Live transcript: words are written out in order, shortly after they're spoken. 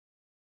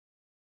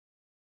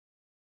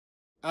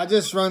I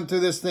just run through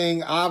this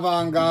thing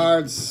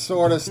avant-garde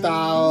sort of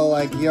style,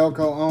 like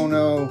Yoko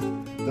Ono,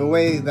 the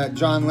way that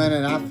John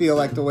Lennon, I feel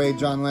like the way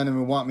John Lennon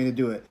would want me to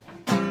do it.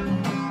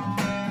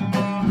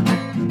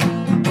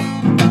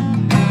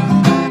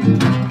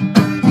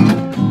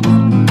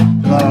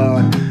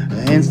 Lord,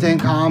 the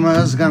instant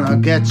karma's gonna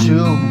get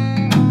you.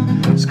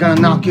 It's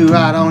gonna knock you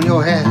right on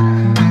your head.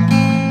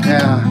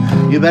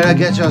 Yeah, you better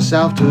get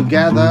yourself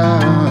together,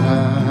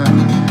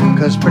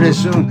 'cause pretty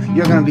soon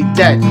you're gonna be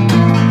dead.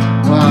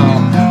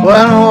 Wow, what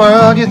in the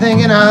world you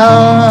thinking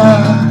of?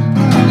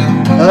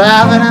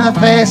 Laughing in the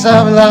face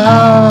of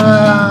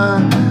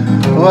love.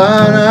 What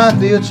on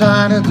earth are you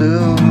trying to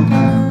do?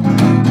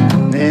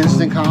 The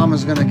instant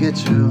karma's gonna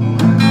get you.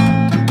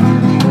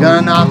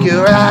 Gonna knock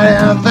you right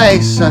in the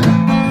face.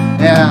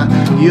 Yeah,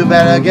 you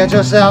better get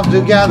yourself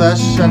together,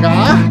 sugar,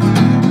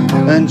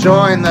 and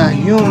join the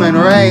human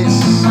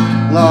race.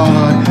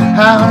 Lord,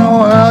 how in the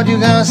world you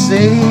gonna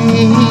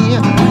see?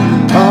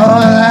 Oh,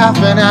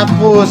 laughing at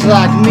fools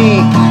like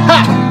me. Ha!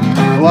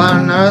 What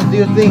on earth do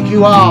you think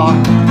you are?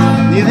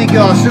 Do you think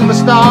you're a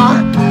superstar?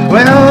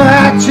 Well,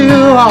 that you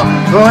are.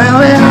 Well,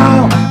 we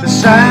all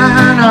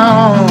shine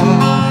on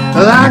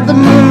like the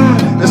moon,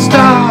 the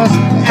stars,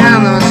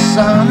 and the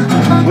sun.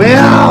 We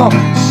all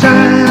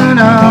shine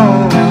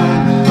on,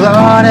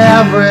 Lord,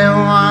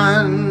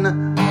 everyone.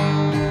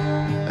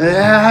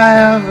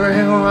 Yeah,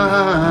 everyone.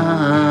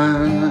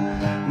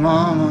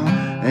 Mama,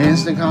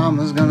 instant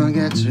karma's gonna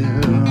get you.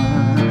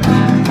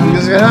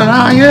 It's gonna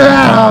knock you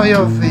out of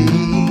your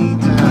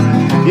feet.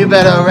 You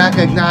better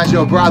recognize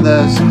your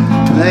brothers.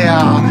 They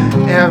are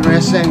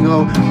every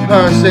single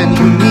person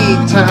you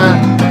meet.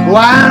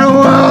 Why in the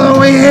world are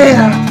we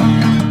here?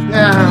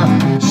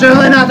 Yeah,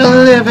 surely not to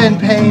live in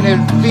pain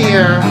and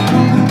fear.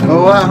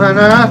 Why on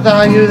earth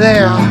are you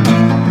there?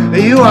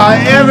 You are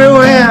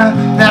everywhere.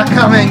 Now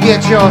come and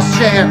get your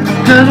share.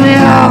 'Cause we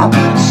all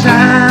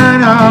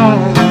shine on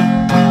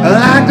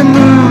like the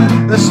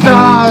moon, the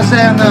stars,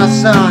 and the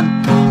sun.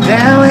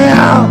 Yeah, we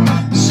all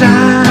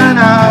shine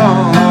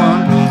on,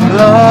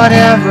 Lord,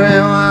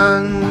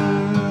 everyone.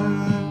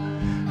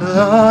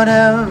 Lord,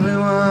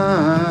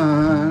 everyone.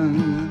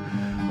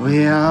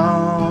 We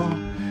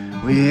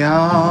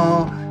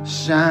all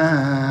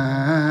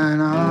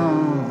shine on.